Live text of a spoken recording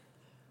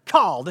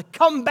called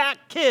Come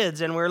Back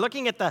Kids, and we're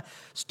looking at the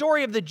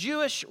story of the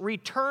Jewish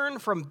return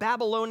from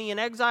Babylonian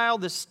exile.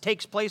 This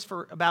takes place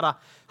for about a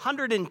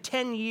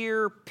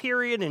 110-year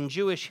period in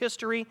Jewish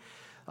history.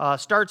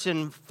 Starts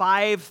in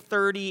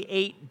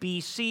 538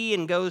 BC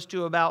and goes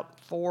to about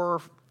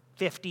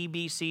 450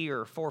 BC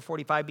or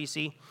 445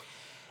 BC.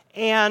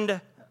 And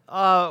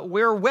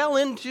we're well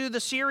into the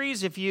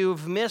series. If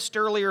you've missed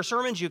earlier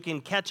sermons, you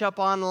can catch up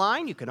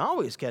online. You can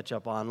always catch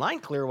up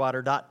online,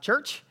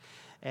 clearwater.church.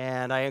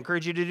 And I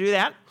encourage you to do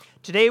that.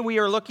 Today we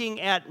are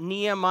looking at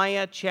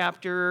Nehemiah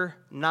chapter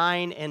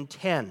 9 and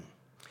 10.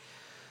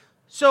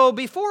 So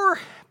before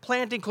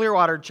planting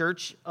Clearwater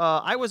Church,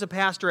 I was a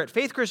pastor at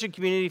Faith Christian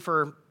Community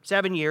for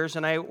 7 years,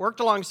 and I worked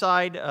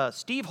alongside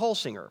Steve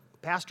Holsinger,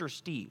 Pastor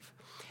Steve.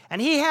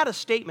 And he had a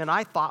statement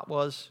I thought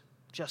was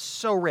just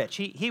so rich.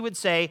 He would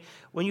say,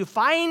 when you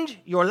find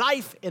your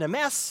life in a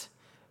mess,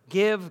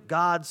 give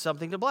God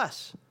something to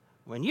bless.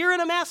 When you're in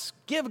a mess,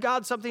 give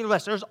God something to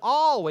bless. There's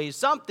always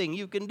something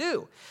you can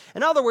do.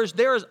 In other words,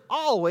 there is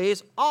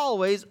always,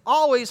 always,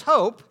 always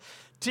hope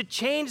to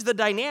change the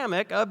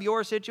dynamic of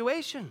your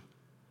situation.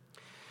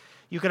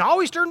 You can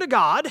always turn to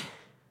God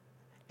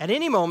at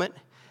any moment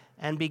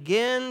and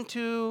begin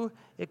to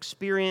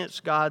experience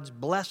God's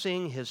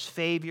blessing, His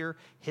favor,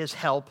 His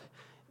help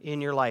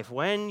in your life.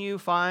 When you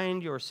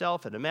find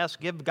yourself in a mess,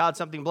 give God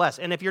something to bless.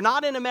 And if you're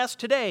not in a mess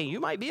today, you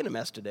might be in a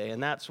mess today,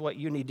 and that's what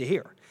you need to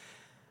hear.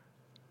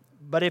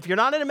 But if you're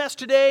not in a mess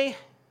today,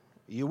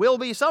 you will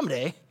be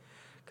someday,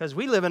 because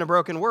we live in a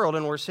broken world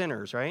and we're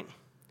sinners, right?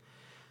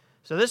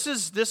 So this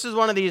is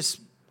one of these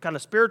kind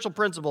of spiritual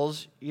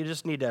principles you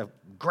just need to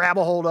grab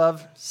a hold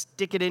of,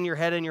 stick it in your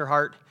head and your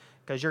heart,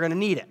 because you're going to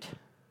need it.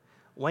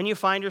 When you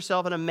find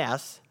yourself in a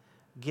mess,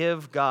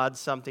 give God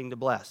something to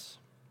bless.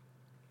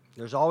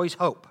 There's always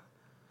hope.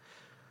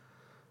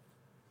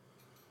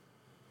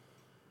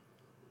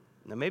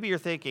 Now maybe you're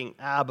thinking,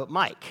 but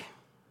Mike,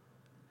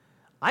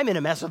 I'm in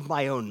a mess of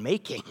my own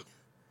making,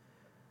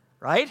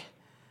 right?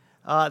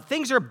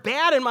 Things are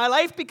bad in my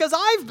life because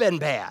I've been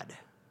bad.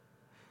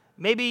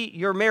 Maybe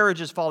your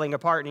marriage is falling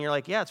apart and you're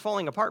like, yeah, it's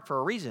falling apart for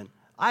a reason.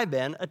 I've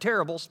been a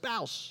terrible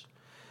spouse.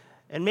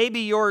 And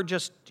maybe you're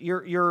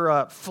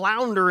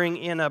floundering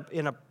in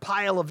a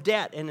pile of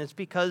debt, and it's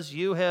because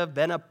you have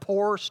been a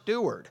poor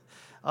steward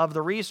of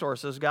the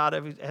resources God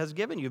has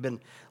given you. You've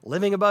been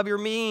living above your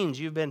means.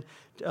 You've been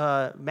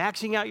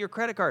maxing out your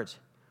credit cards.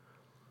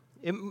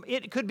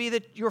 It could be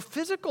that your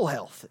physical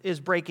health is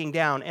breaking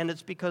down, and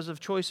it's because of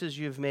choices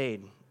you've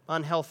made.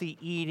 Unhealthy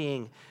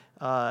eating,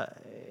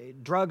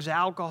 drugs,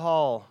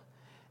 alcohol.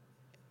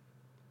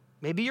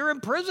 Maybe you're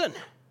in prison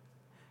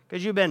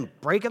because you've been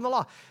breaking the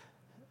law.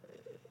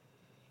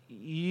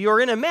 You're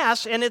in a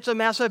mess, and it's a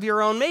mess of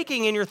your own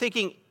making, and you're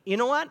thinking, you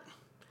know what?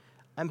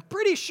 I'm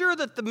pretty sure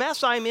that the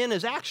mess I'm in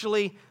is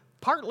actually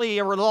partly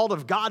a result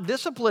of God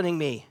disciplining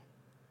me.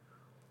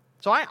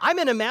 So I'm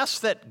in a mess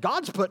that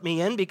God's put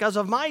me in because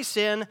of my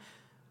sin.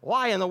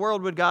 Why in the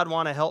world would God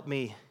want to help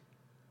me?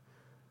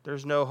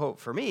 There's no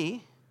hope for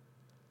me.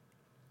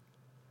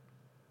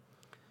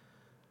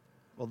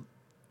 Well,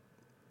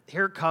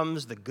 here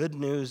comes the good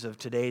news of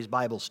today's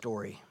Bible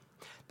story.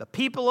 The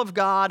people of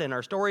God in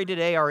our story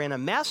today are in a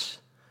mess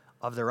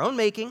of their own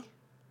making,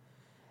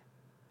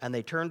 and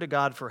they turn to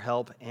God for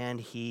help,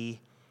 and He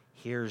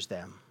hears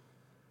them.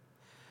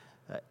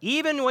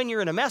 Even when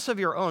you're in a mess of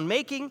your own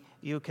making,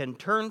 you can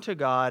turn to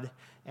God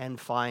and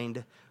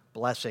find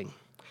blessing.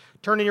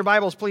 Turn in your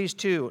Bibles, please,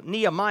 to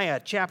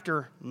Nehemiah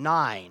chapter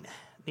 9.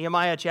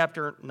 Nehemiah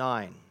chapter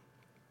 9.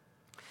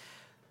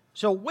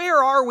 So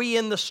where are we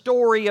in the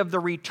story of the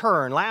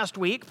return? Last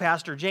week,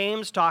 Pastor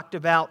James talked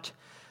about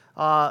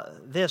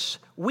this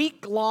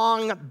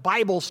week-long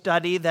Bible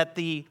study that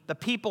the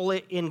people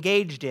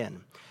engaged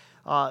in.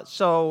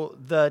 So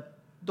the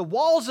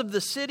walls of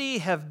the city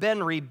have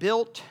been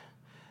rebuilt,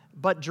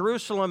 but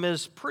Jerusalem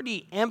is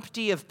pretty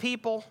empty of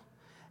people.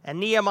 And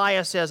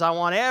Nehemiah says, I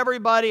want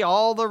everybody,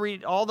 all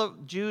the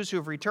Jews who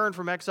have returned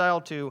from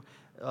exile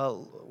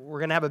we're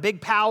going to have a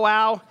big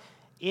powwow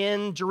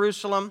in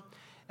Jerusalem.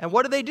 And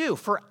what do?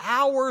 For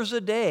hours a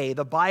day,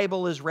 the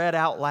Bible is read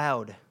out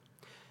loud.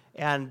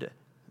 And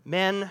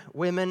men,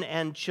 women,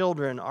 and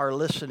children are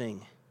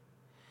listening.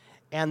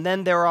 And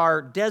then there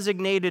are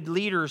designated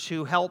leaders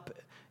who help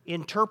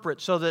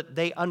interpret so that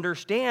they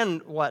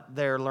understand what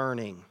they're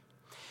learning.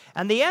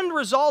 And the end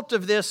result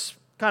of this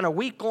kind of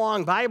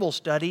week-long Bible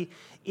study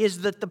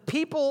is that the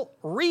people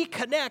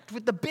reconnect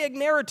with the big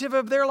narrative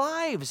of their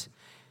lives.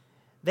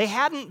 They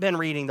hadn't been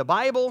reading the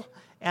Bible,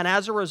 and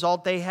as a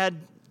result,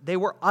 they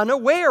were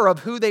unaware of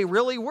who they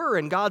really were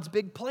and God's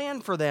big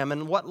plan for them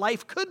and what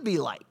life could be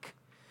like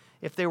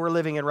if they were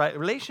living in right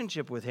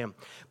relationship with Him.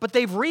 But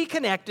they've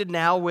reconnected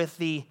now with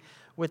the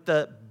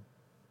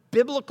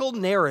biblical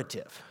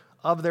narrative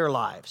of their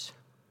lives.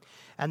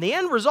 And the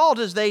end result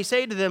is they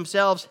say to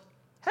themselves,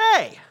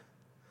 hey,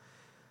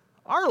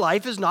 our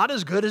life is not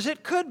as good as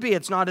it could be.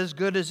 It's not as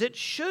good as it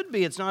should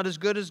be. It's not as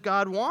good as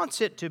God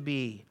wants it to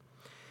be.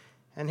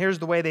 And here's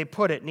the way they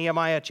put it.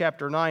 Nehemiah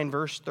chapter 9,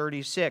 verse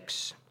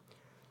 36.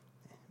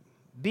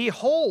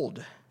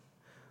 Behold,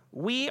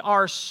 we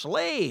are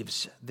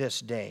slaves this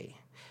day.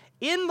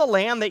 In the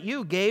land that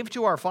you gave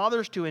to our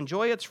fathers to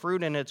enjoy its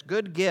fruit and its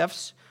good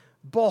gifts,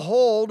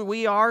 behold,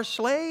 we are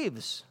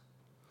slaves.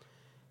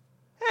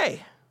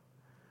 Hey,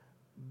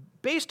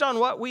 based on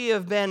what we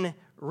have been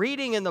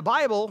reading in the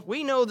Bible,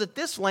 we know that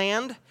this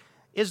land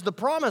is the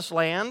promised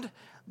land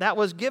that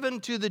was given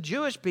to the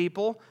Jewish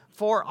people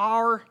for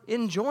our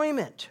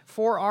enjoyment,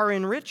 for our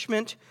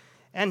enrichment,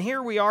 and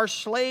here we are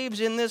slaves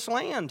in this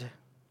land.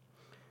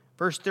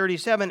 Verse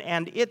 37,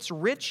 and its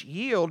rich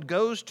yield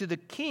goes to the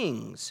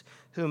kings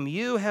whom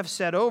you have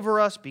set over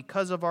us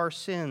because of our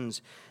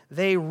sins.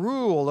 They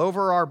rule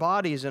over our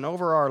bodies and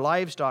over our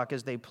livestock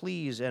as they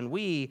please, and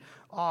we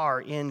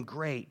are in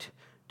great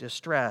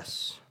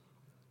distress.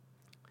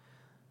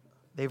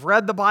 They've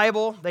read the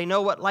Bible. They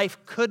know what life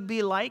could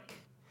be like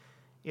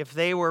if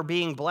they were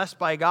being blessed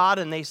by God,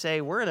 and they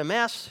say, we're in a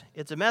mess.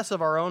 It's a mess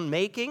of our own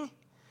making.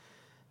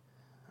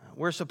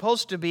 We're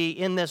supposed to be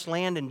in this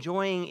land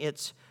enjoying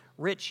its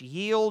rich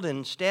yield.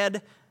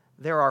 Instead,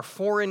 there are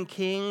foreign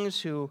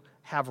kings who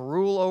have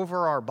rule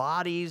over our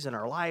bodies and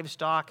our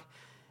livestock.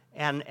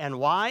 And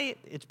why?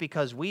 It's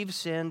because we've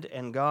sinned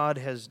and God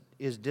has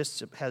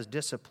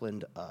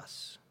disciplined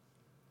us.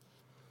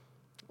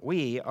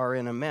 We are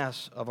in a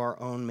mess of our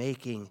own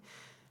making,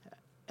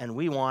 and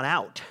we want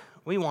out.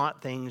 We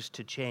want things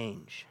to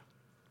change.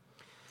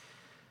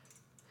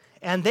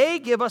 And they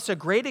give us a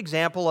great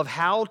example of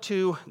how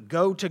to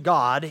go to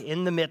God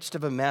in the midst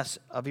of a mess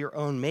of your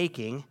own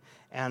making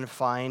and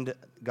find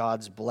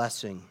God's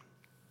blessing.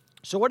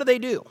 So what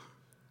do?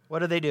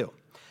 What do?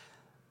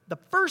 The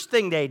first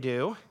thing they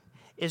do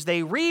is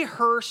they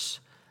rehearse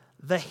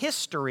the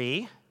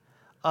history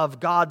of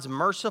God's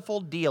merciful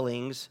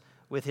dealings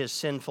with his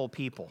sinful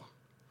people.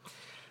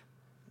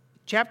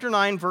 Chapter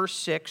 9, verse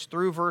 6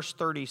 through verse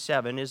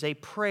 37 is a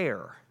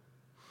prayer.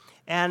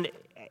 And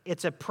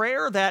it's a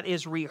prayer that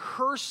is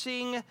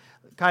rehearsing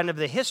kind of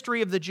the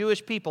history of the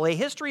Jewish people, a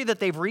history that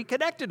they've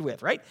reconnected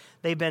with, right?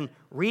 They've been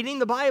reading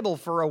the Bible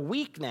for a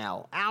week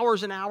now,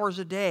 hours and hours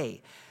a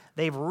day.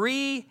 They've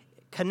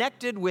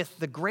reconnected with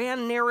the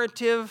grand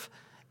narrative,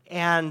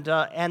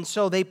 and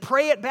so they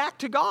pray it back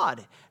to God.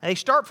 And they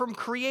start from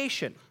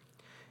creation.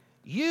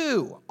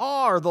 You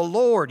are the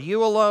Lord,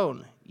 you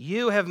alone.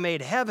 You have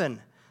made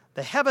heaven,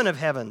 the heaven of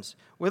heavens,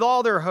 with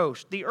all their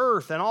host, the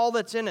earth and all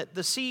that's in it,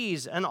 the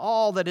seas and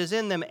all that is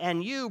in them,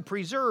 and you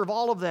preserve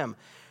all of them.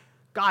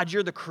 God,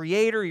 you're the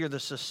creator, you're the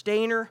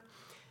sustainer.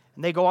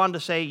 And they go on to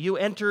say, you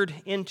entered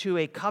into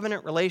a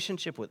covenant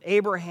relationship with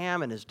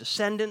Abraham and his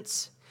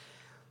descendants.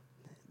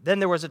 Then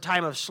there was a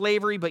time of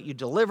slavery, but you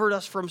delivered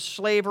us from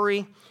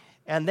slavery.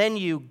 And then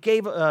you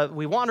gave,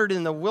 we wandered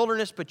in the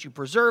wilderness, but you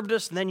preserved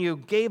us. And then you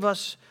gave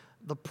us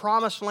the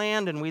promised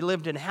land, and we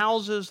lived in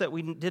houses that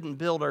we didn't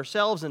build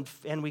ourselves,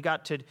 and we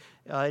got to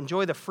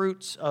enjoy the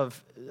fruits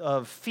of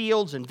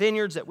fields and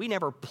vineyards that we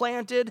never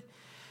planted.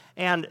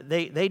 And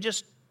they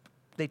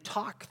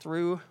talk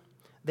through,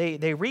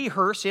 they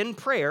rehearse in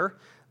prayer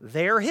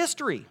their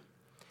history.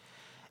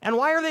 And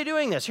why are they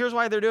doing this? Here's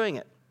why they're doing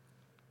it.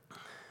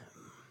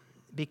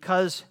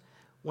 Because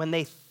when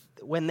they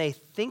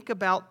think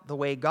about the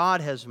way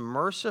God has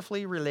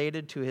mercifully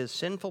related to his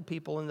sinful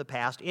people in the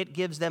past, it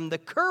gives them the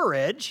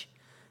courage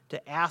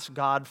to ask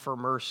God for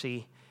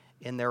mercy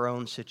in their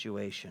own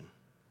situation.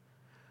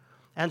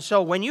 And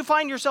so when you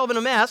find yourself in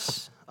a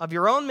mess of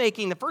your own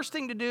making, the first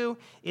thing to do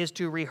is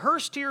to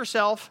rehearse to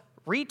yourself,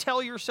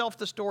 retell yourself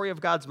the story of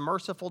God's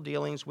merciful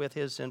dealings with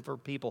his sinful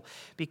people.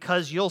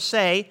 Because you'll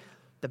say,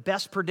 the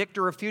best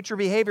predictor of future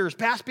behavior is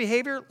past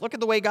behavior. Look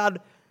at the way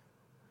God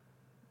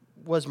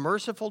was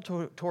merciful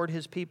toward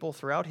his people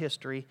throughout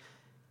history.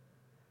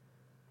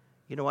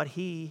 You know what?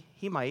 He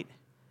might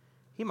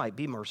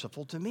be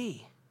merciful to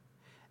me.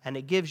 And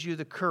it gives you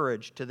the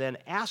courage to then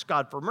ask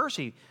God for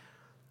mercy.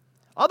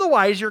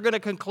 Otherwise, you're going to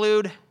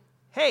conclude,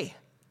 hey,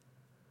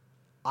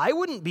 I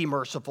wouldn't be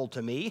merciful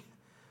to me.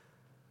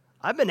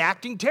 I've been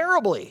acting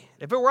terribly.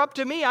 If it were up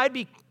to me, I'd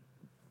be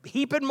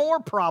heaping more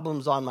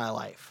problems on my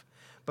life.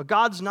 But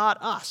God's not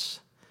us.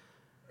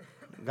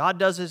 God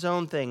does his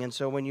own thing. And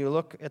so when you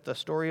look at the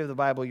story of the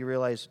Bible, you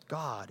realize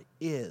God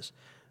is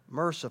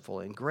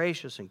merciful and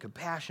gracious and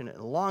compassionate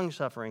and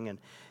long-suffering.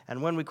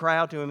 And when we cry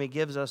out to him, he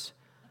gives us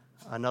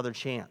another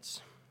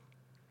chance.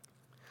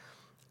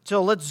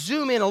 So let's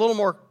zoom in a little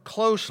more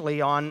closely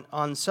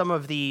on some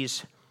of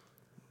these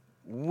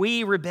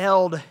we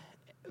rebelled,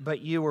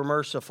 but you were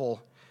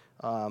merciful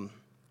kind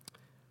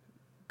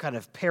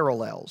of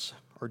parallels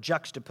or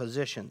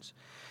juxtapositions.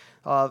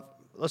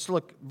 Let's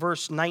look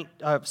verse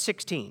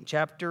 16,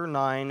 chapter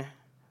 9,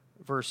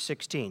 verse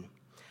 16.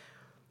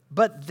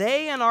 But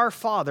they and our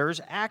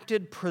fathers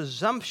acted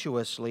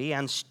presumptuously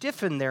and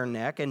stiffened their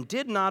neck and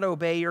did not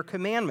obey your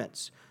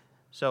commandments.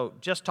 So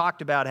just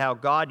talked about how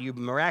God, you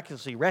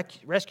miraculously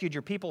rescued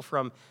your people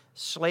from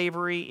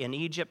slavery in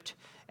Egypt,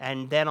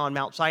 and then on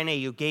Mount Sinai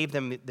you gave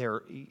them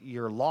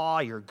your law,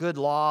 your good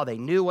law. They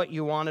knew what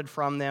you wanted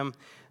from them,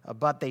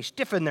 but they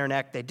stiffened their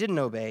neck. They didn't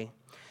obey.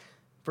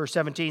 Verse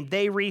 17,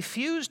 they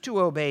refused to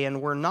obey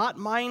and were not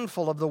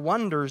mindful of the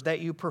wonders that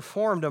you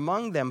performed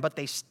among them, but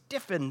they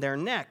stiffened their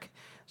neck.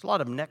 There's a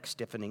lot of neck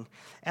stiffening.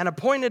 And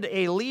appointed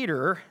a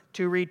leader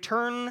to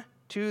return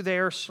to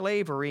their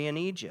slavery in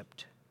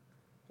Egypt.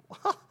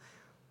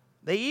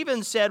 They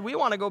even said, we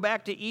want to go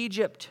back to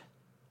Egypt.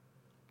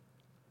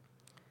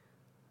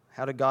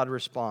 How did God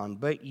respond?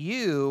 But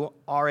you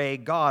are a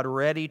God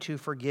ready to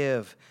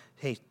forgive.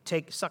 Hey,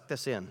 suck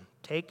this in.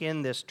 Take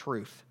in this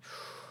truth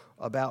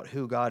about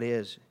who God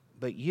is.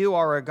 But you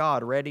are a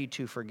God ready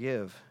to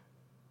forgive.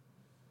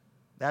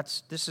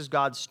 This is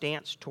God's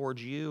stance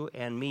towards you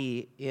and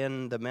me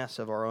in the mess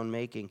of our own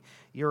making.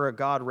 You're a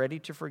God ready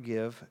to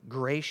forgive,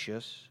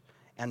 gracious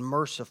and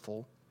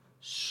merciful,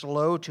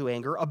 slow to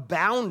anger,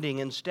 abounding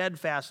in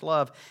steadfast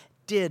love,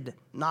 did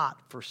not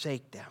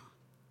forsake them.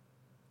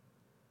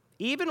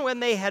 Even when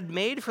they had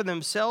made for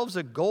themselves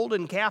a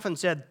golden calf and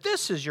said,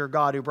 this is your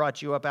God who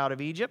brought you up out of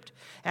Egypt,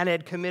 and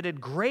had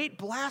committed great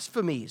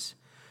blasphemies.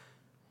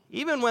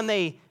 Even when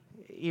they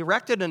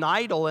erected an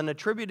idol and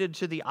attributed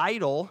to the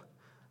idol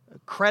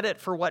credit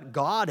for what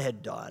God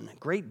had done,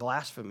 great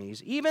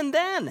blasphemies, even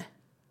then,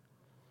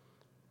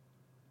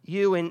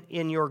 you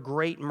in your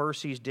great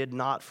mercies did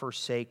not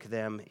forsake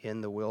them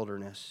in the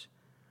wilderness.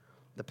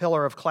 The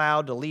pillar of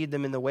cloud to lead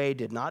them in the way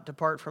did not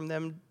depart from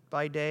them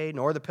by day,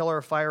 nor the pillar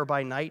of fire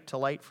by night to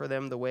light for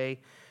them the way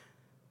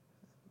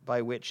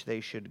by which they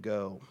should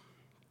go.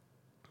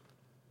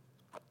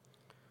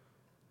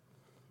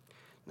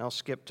 Now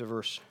skip to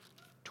verse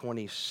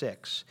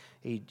 26.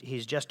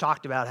 He's just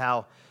talked about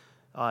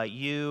how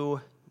you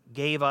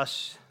gave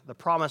us the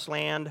promised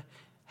land,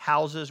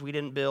 houses we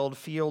didn't build,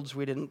 fields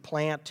we didn't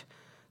plant.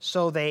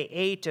 So they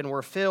ate and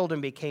were filled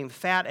and became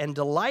fat and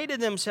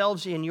delighted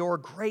themselves in your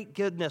great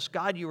goodness.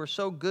 God, you were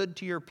so good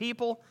to your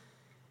people.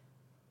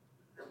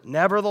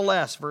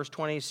 Nevertheless, verse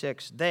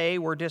 26, they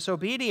were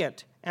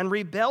disobedient and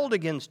rebelled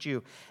against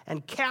you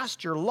and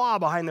cast your law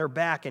behind their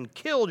back and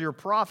killed your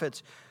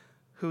prophets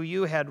who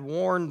you had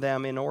warned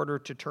them in order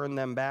to turn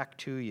them back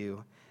to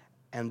you.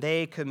 And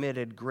they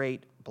committed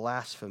great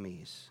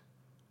blasphemies.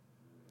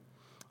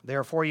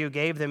 Therefore you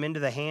gave them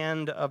into the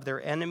hand of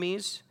their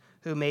enemies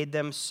who made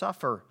them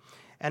suffer.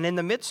 And in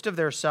the midst of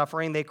their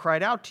suffering, they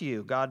cried out to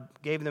you. God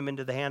gave them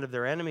into the hand of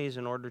their enemies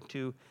in order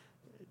to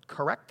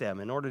correct them,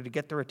 in order to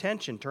get their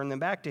attention, turn them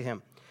back to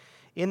him.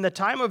 In the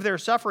time of their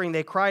suffering,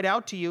 they cried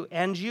out to you,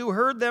 and you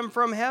heard them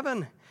from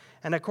heaven.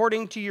 And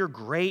according to your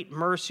great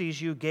mercies,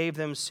 you gave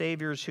them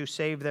saviors who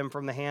saved them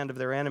from the hand of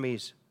their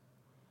enemies.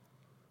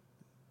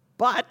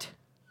 But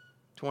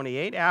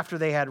 28, after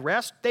they had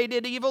rest, they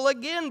did evil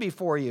again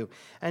before you,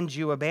 and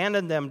you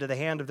abandoned them to the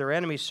hand of their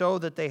enemies so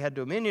that they had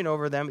dominion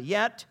over them.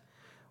 Yet,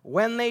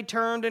 when they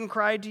turned and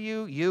cried to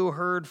you, you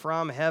heard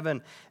from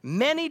heaven.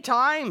 Many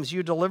times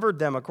you delivered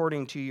them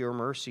according to your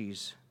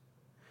mercies,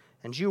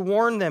 and you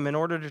warned them in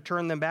order to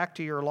turn them back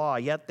to your law.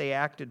 Yet they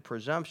acted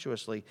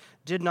presumptuously,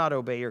 did not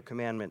obey your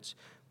commandments,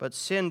 but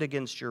sinned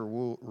against your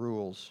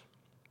rules.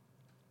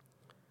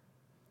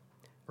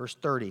 Verse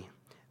 30.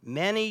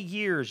 Many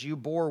years you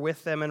bore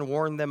with them and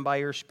warned them by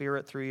your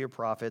Spirit through your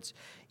prophets,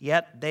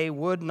 yet they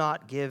would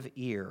not give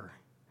ear.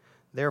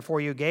 Therefore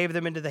you gave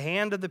them into the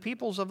hand of the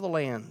peoples of the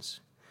lands.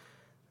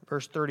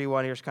 Verse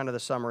 31, here's kind of the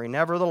summary.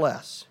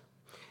 Nevertheless,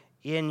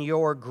 in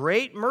your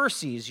great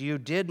mercies you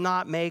did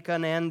not make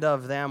an end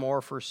of them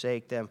or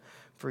forsake them,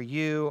 for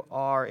you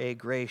are a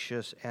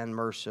gracious and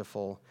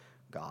merciful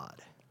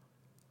God.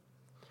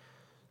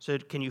 So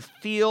can you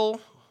feel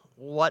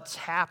what's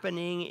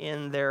happening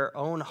in their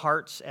own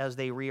hearts as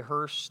they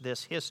rehearse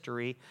this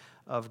history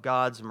of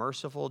God's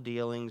merciful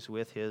dealings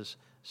with his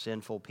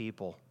sinful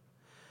people?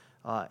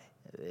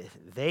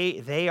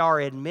 They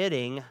are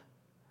admitting,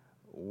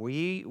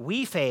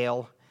 we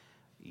fail,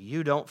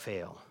 you don't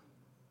fail.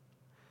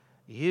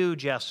 You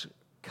just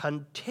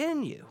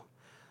continue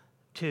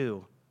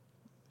to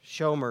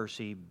show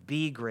mercy,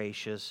 be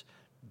gracious,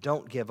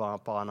 don't give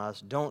up on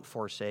us, don't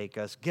forsake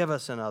us, give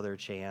us another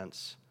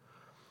chance.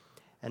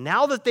 And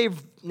now that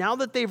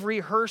they've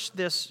rehearsed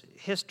this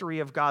history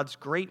of God's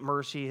great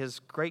mercy, his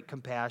great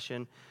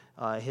compassion,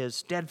 his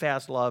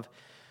steadfast love,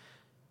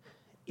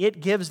 it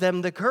gives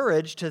them the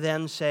courage to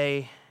then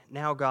say,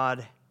 now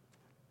God,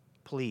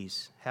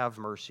 please have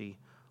mercy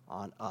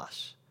on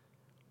us.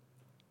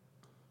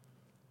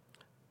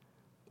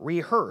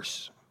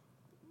 Rehearse.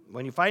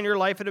 When you find your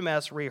life in a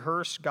mess,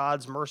 rehearse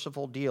God's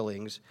merciful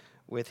dealings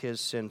with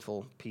his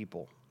sinful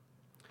people.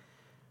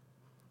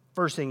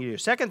 First thing you do.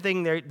 Second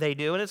thing they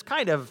do, and it's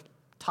kind of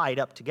tied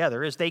up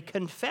together, is they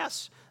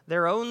confess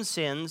their own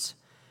sins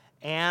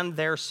and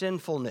their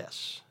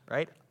sinfulness,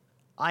 right?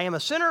 I am a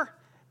sinner,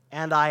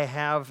 and I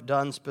have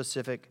done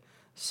specific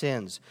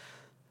sins.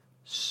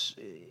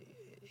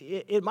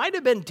 It might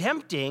have been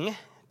tempting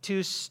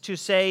to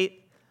say,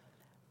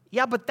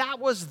 yeah, but that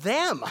was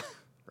them,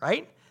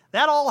 right?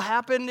 That all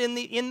happened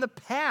in the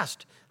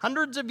past,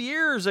 hundreds of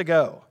years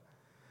ago.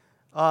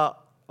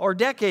 Or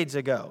decades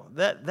ago.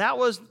 That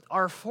was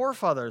our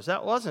forefathers.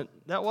 That wasn't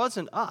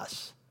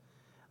us.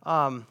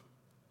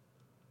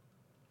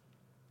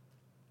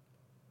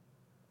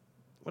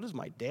 What is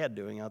my dad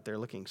doing out there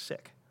looking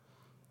sick?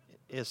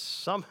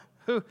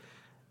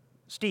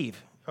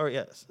 Steve, oh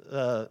yes,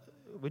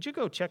 would you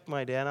go check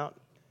my dad out?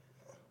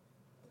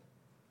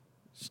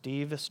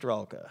 Steve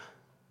Estrelka.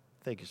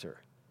 Thank you, sir.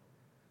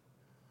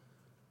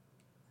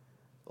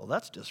 Well,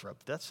 that's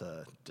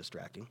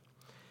distracting.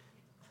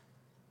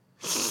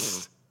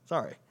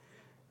 Sorry.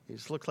 He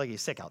just looks like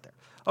he's sick out there.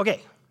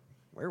 Okay,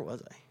 where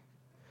was I?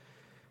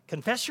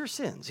 Confess your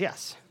sins,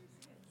 yes.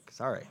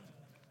 Sorry.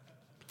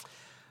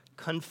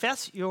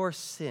 Confess your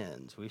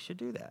sins. We should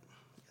do that.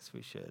 Yes,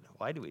 we should.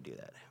 Why do we do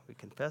that? We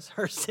confess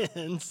our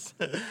sins.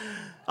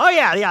 Oh,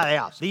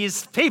 yeah.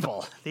 These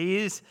people,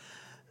 the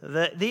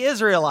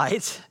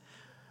Israelites,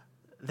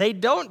 they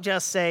don't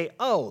just say,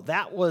 oh,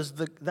 that was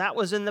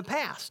in the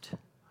past.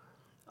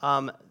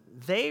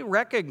 They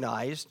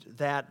recognized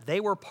that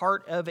they were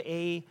part of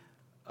a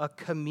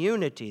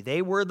community.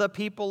 They were the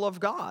people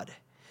of God.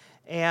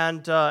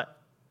 And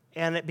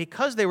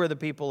because they were the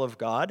people of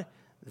God,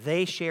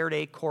 they shared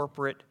a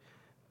corporate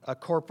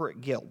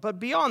guilt. But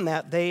beyond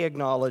that, they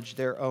acknowledged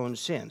their own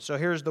sin. So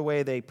here's the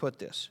way they put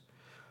this.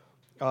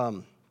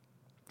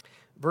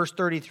 Verse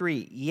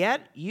 33,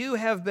 yet you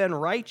have been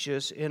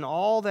righteous in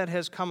all that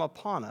has come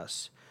upon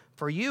us,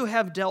 for you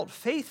have dealt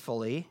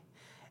faithfully,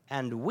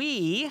 and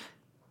we,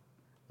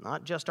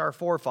 not just our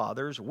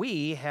forefathers,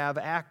 we have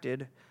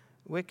acted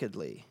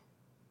wickedly.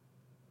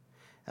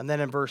 And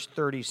then in verse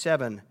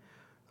 37,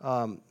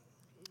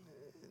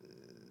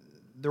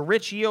 the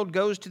rich yield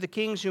goes to the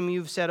kings whom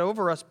you've set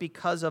over us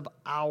because of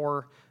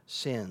our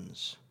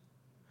sins.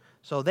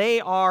 So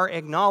they are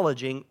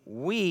acknowledging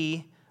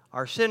we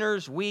are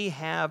sinners, we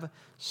have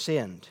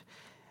sinned.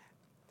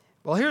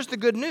 Well, here's the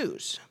good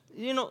news.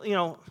 You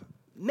know,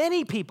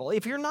 many people,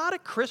 if you're not a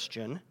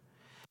Christian,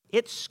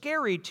 it's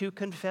scary to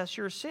confess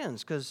your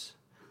sins because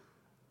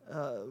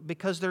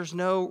there's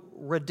no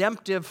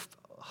redemptive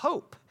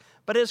hope.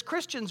 But as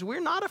Christians, we're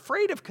not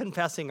afraid of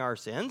confessing our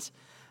sins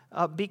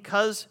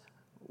because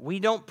we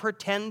don't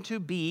pretend to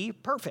be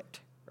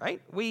perfect,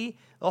 right?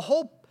 The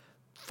whole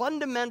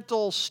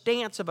fundamental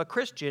stance of a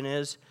Christian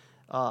is,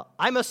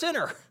 I'm a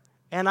sinner,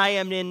 and I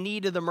am in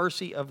need of the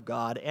mercy of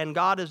God, and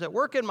God is at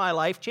work in my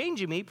life,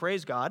 changing me,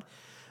 praise God,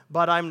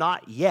 but I'm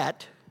not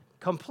yet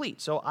complete.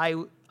 So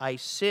I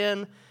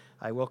sin,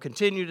 I will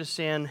continue to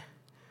sin,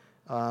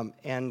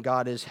 and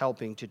God is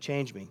helping to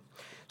change me.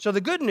 So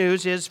the good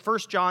news is 1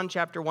 John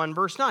chapter 1,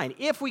 verse 9.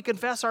 If we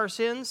confess our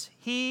sins,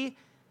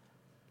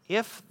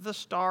 if the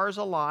stars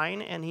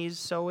align and he's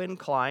so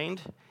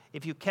inclined,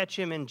 if you catch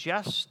him in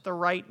just the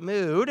right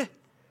mood,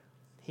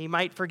 he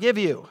might forgive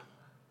you.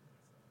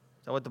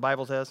 Is that what the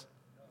Bible says?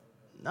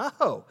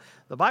 No.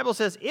 The Bible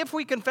says if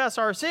we confess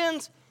our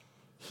sins,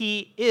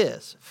 he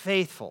is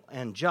faithful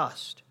and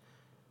just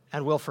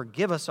and will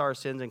forgive us our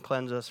sins and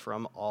cleanse us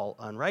from all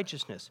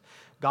unrighteousness.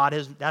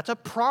 That's a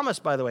promise,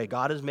 by the way.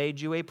 God has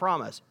made you a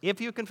promise.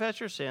 If you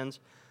confess your sins,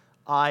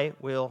 I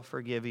will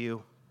forgive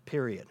you,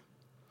 period.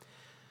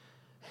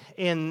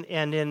 In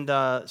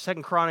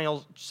 2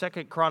 Chronicles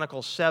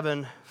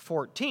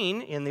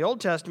 7:14, in the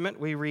Old Testament,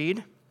 we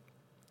read,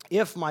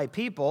 if my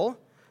people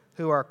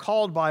who are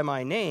called by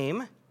my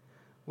name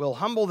will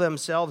humble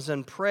themselves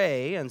and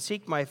pray and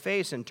seek my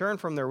face and turn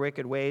from their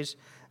wicked ways,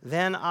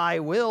 then I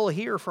will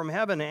hear from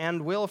heaven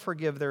and will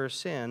forgive their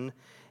sin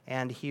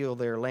and heal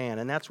their land.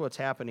 And that's what's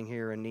happening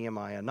here in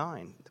Nehemiah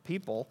 9. The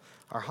people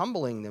are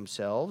humbling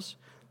themselves,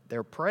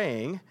 they're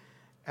praying,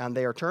 and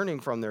they are turning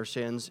from their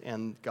sins,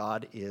 and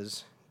God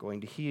is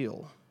going to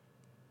heal.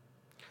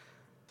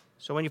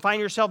 So when you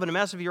find yourself in a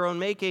mess of your own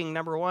making,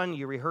 number one,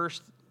 you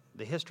rehearse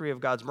the history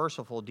of God's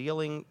merciful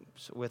dealing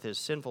with his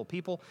sinful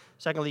people.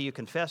 Secondly, you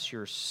confess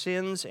your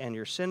sins and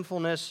your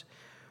sinfulness.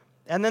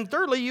 And then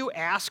thirdly, you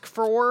ask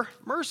for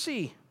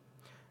mercy.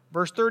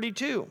 Verse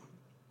 32,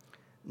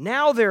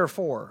 now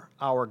therefore,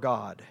 our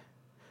God,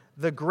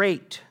 the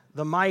great,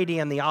 the mighty,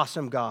 and the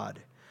awesome God,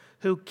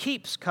 who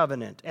keeps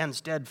covenant and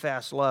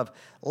steadfast love,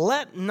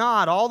 let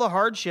not all the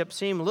hardship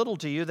seem little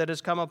to you that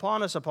has come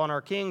upon us, upon our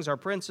kings, our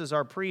princes,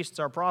 our priests,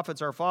 our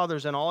prophets, our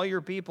fathers, and all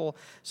your people,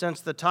 since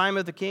the time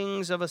of the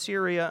kings of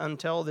Assyria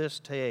until this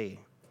day.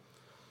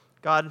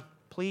 God,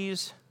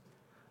 please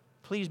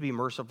be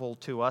merciful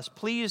to us.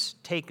 Please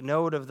take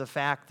note of the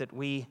fact that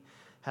we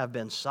have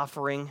been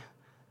suffering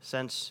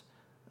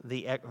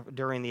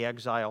during the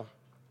exile,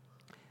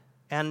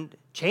 and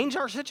change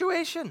our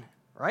situation,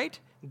 right?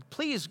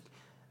 Please.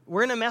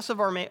 We're in a mess of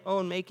our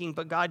own making,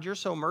 but God, you're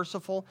so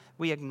merciful.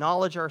 We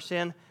acknowledge our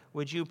sin.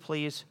 Would you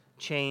please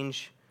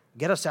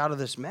get us out of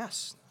this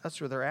mess? That's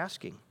what they're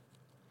asking.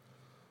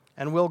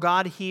 And will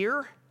God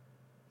hear?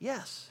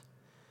 Yes.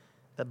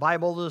 The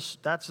Bible,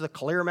 that's the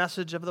clear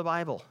message of the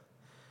Bible.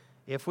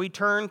 If we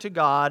turn to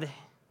God,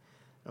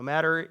 no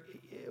matter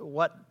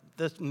what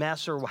the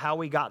mess or how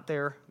we got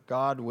there,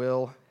 God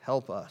will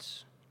help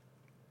us.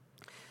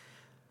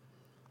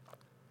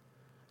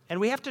 And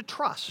we have to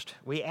trust.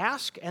 We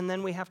ask, and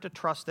then we have to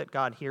trust that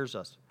God hears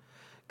us.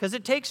 Because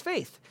it takes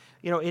faith.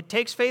 It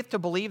takes faith to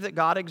believe that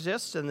God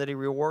exists and that he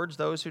rewards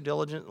those who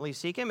diligently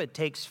seek him. It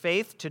takes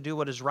faith to do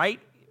what is right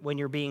when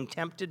you're being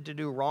tempted to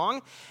do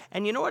wrong.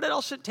 And you know what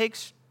else it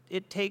takes?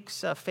 It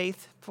takes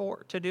faith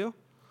to do?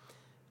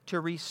 To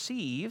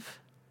receive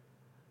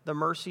the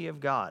mercy of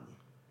God.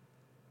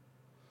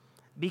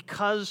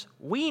 Because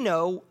we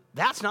know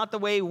that's not the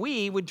way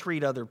we would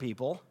treat other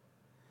people.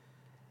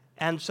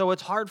 And so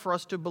it's hard for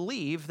us to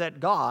believe that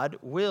God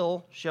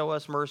will show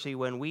us mercy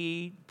when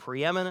we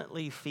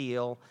preeminently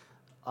feel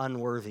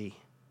unworthy.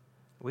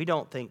 We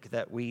don't think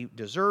that we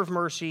deserve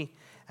mercy.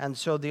 And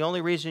so the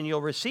only reason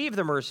you'll receive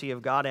the mercy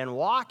of God and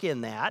walk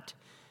in that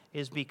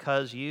is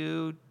because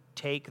you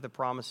take the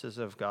promises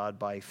of God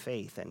by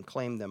faith and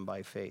claim them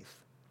by faith.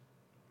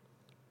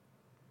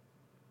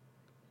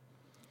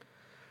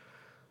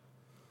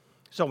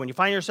 So when you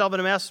find yourself in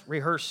a mess,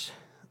 rehearse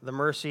the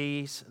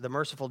mercies, the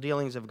merciful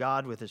dealings of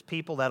God with his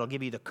people. That'll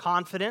give you the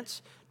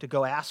confidence to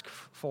go ask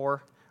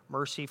for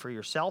mercy for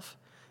yourself.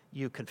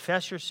 You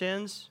confess your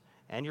sins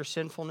and your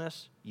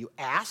sinfulness. You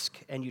ask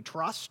and you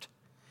trust.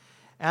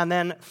 And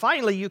then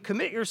finally, you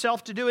commit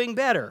yourself to doing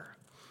better.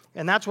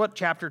 And that's what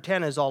chapter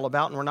 10 is all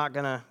about, and we're not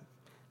going to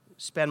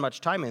spend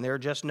much time in there.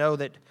 Just know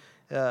that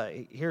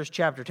here's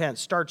chapter 10. It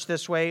starts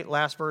this way,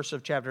 last verse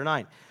of chapter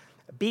 9.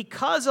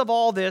 Because of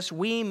all this,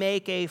 we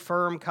make a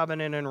firm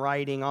covenant in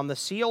writing. On the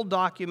sealed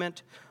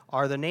document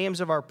are the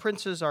names of our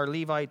princes, our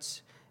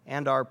Levites,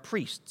 and our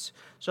priests.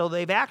 So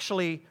they've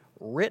actually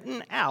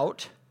written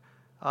out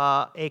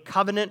a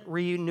covenant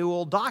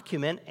renewal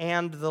document,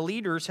 and the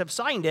leaders have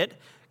signed it,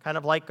 kind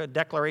of like a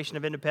Declaration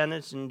of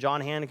Independence, and John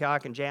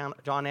Hancock and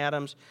John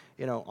Adams.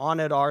 On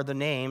it are the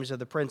names of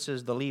the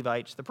princes, the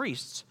Levites, the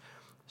priests,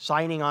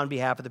 signing on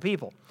behalf of the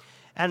people.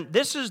 And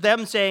this is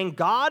them saying,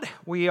 God,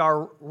 we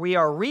are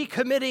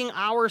recommitting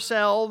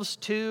ourselves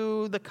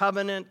to the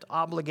covenant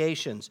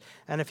obligations.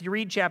 And if you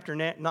read chapter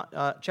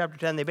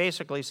 10, they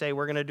basically say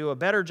we're going to do a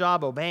better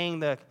job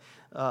obeying the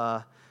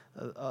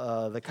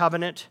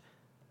covenant.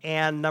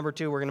 And number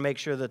two, we're going to make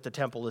sure that the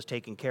temple is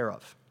taken care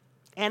of.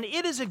 And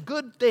it is a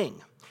good thing.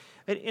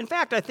 In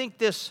fact, I think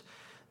this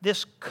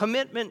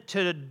commitment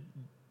to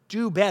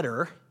do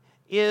better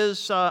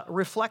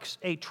reflects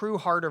a true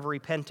heart of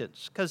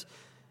repentance. Because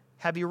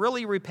have you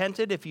really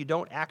repented if you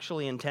don't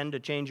actually intend to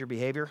change your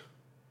behavior?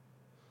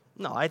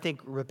 No, I think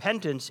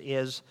repentance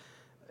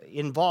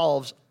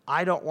involves,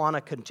 I don't want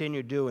to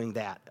continue doing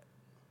that.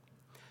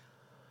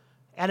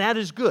 And that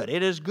is good.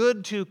 It is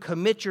good to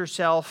commit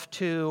yourself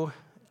to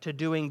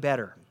doing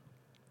better.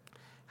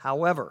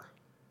 However,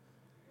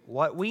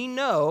 what we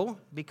know,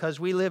 because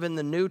we live in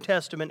the New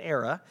Testament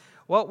era,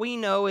 what we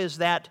know is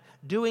that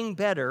doing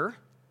better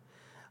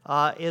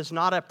is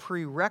not a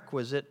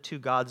prerequisite to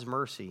God's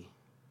mercy,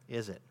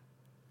 is it?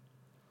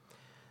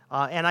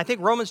 And I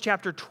think Romans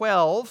chapter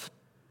 12,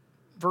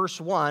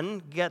 verse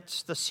 1,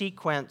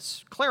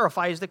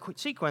 clarifies the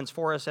sequence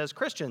for us as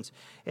Christians.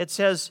 It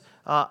says,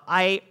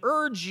 I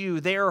urge you,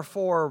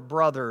 therefore,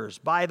 brothers,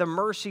 by the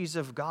mercies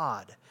of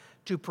God,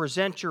 to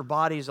present your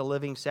bodies a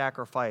living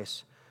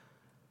sacrifice,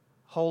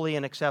 holy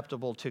and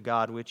acceptable to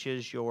God, which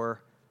is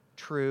your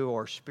true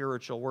or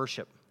spiritual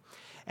worship.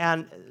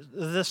 And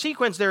the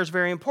sequence there is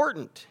very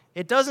important.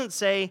 It doesn't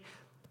say,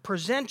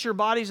 present your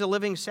bodies a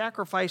living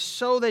sacrifice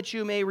so that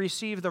you may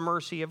receive the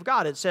mercy of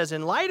God. It says,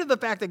 in light of the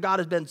fact that God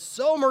has been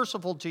so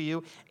merciful to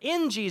you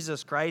in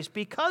Jesus Christ,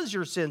 because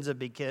your sins have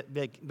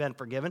been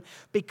forgiven,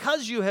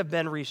 because you have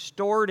been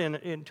restored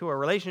into a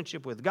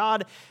relationship with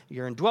God,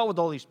 you're indwelt with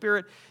the Holy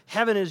Spirit,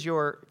 heaven is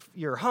your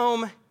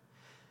home.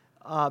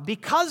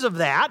 Because of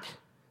that,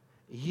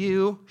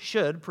 you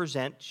should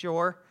present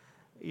your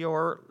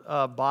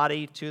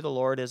body to the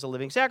Lord as a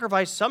living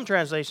sacrifice. Some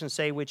translations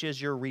say, which is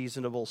your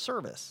reasonable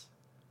service.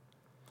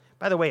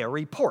 By the way, a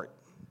report.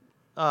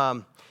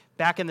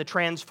 Back in the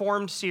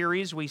Transformed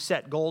series, we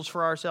set goals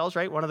for ourselves,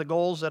 right? One of the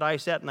goals that I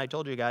set, and I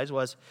told you guys,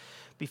 was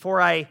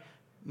before I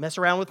mess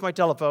around with my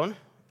telephone,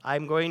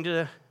 I'm going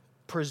to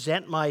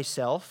present my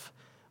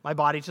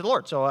body to the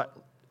Lord. So,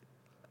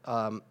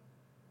 and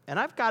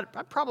I've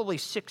probably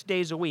 6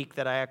 days a week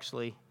that I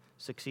actually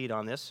succeed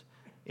on this.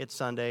 It's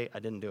Sunday. I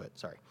didn't do it.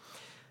 Sorry.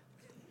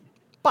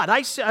 But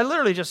I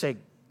literally just say,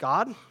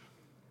 God,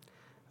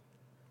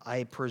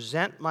 I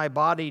present my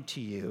body to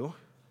you,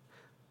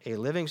 a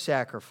living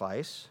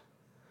sacrifice,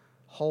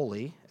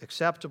 holy,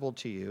 acceptable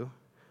to you,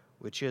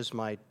 which is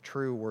my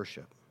true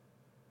worship.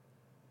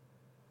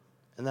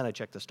 And then I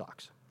check the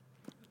stocks.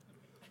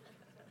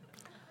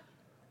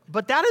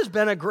 But that has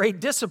been a great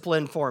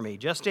discipline for me,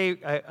 just a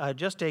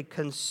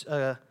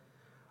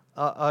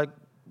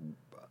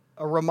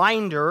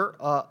reminder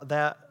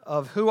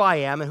of who I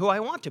am and who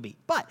I want to be.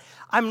 But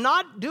I'm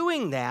not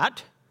doing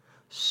that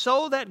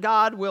so that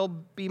God will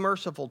be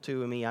merciful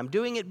to me. I'm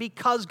doing it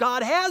because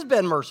God has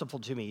been merciful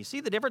to me. You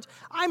see the difference?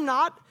 I'm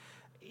not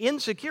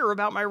insecure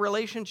about my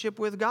relationship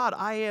with God.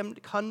 I am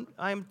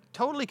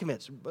totally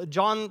convinced.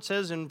 John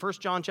says in 1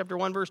 John chapter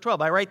 1, verse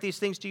 12, I write these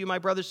things to you, my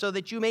brothers, so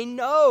that you may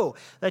know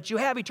that you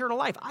have eternal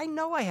life. I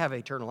know I have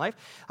eternal life.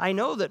 I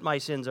know that my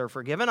sins are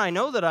forgiven. I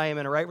know that I am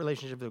in a right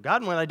relationship with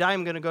God, and when I die,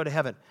 I'm going to go to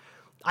heaven.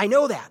 I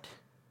know that.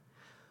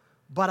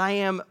 But I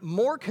am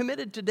more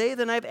committed today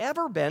than I've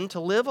ever been to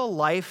live a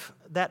life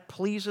that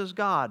pleases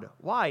God.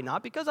 Why?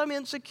 Not because I'm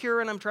insecure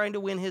and I'm trying to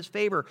win His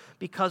favor,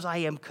 because I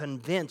am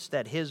convinced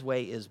that His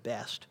way is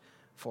best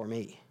for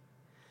me.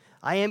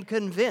 I am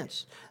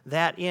convinced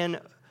that in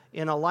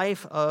a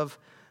life of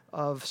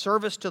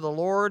service to the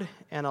Lord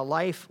and a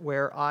life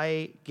where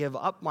I give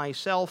up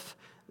myself,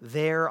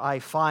 there I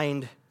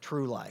find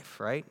true life,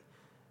 right?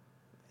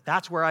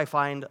 That's where I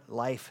find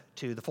life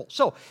to the full.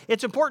 So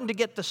it's important to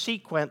get the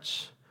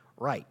sequence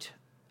right.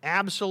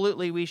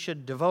 Absolutely, we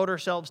should devote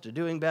ourselves to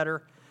doing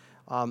better,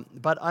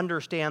 but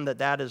understand that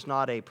that is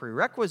not a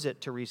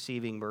prerequisite to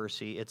receiving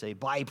mercy. It's a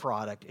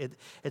byproduct.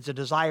 It's a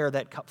desire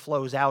that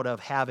flows out of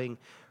having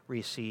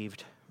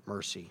received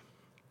mercy.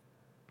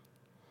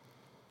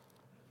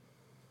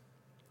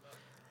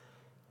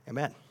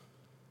 Amen.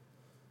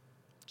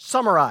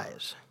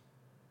 Summarize.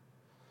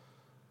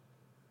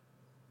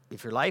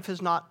 If your life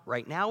is not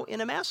right now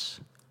in a mess,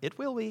 it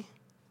will be.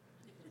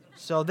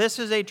 So this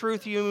is a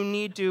truth you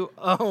need to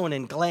own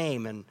and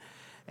claim.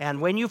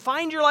 And when you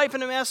find your life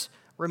in a mess,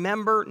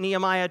 remember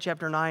Nehemiah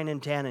chapter 9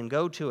 and 10 and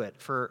go to it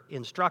for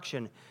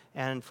instruction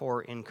and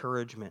for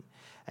encouragement.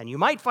 And you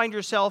might find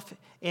yourself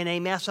in a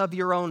mess of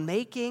your own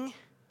making.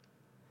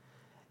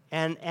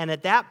 And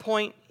at that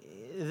point,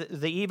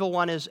 the evil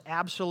one is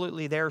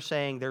absolutely there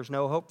saying there's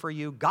no hope for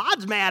you.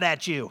 God's mad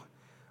at you.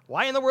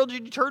 Why in the world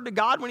did you turn to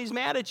God when He's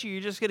mad at you?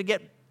 You're just going to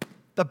get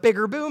the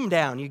bigger boom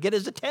down. You get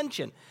His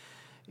attention.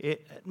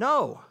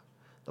 No.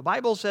 The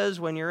Bible says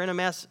when you're in a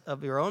mess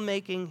of your own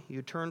making,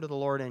 you turn to the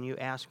Lord and you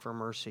ask for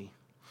mercy.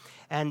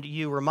 And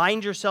you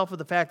remind yourself of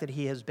the fact that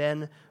He has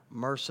been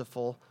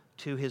merciful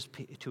to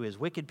his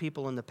wicked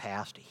people in the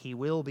past. He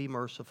will be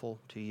merciful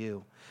to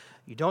you.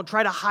 You don't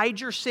try to hide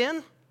your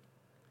sin.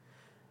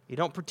 You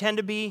don't pretend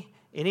to be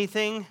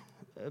anything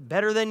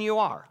better than you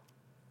are.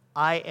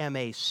 I am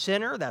a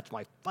sinner. That's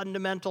my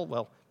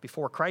fundamental,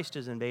 before Christ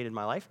has invaded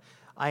my life,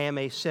 I am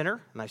a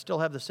sinner, and I still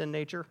have the sin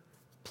nature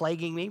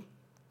plaguing me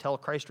till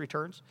Christ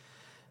returns.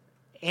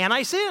 And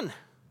I sin.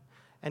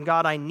 And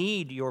God, I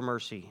need your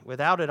mercy.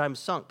 Without it, I'm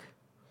sunk.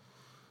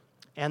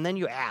 And then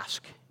you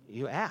ask,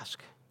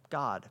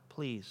 God,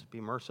 please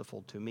be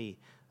merciful to me,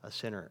 a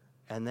sinner.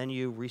 And then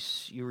you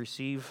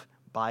receive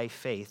by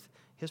faith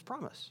His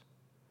promise.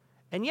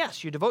 And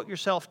yes, you devote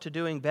yourself to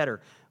doing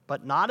better,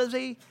 but not as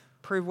a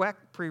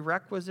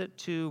prerequisite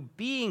to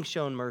being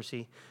shown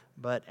mercy,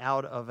 but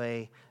out of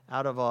a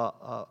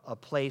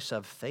place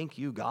of thank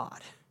you, God.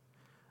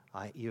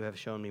 You have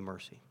shown me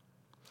mercy.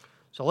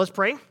 So let's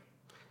pray.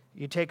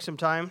 You take some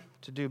time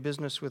to do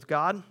business with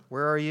God.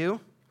 Where are you?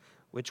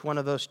 Which one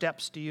of those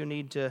steps do you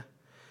need to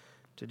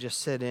just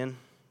sit in?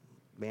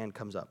 Band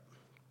comes up.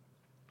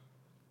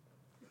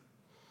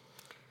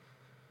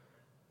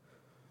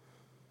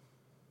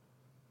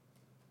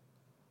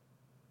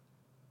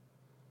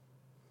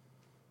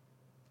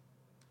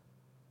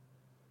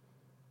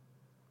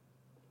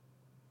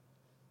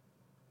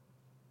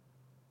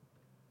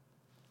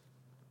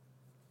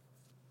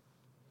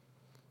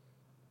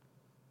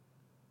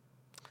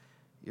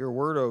 Your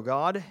word, O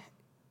God,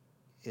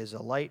 is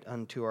a light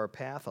unto our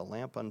path, a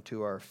lamp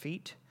unto our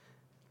feet.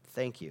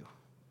 Thank you.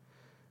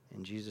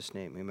 In Jesus'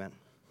 name, amen.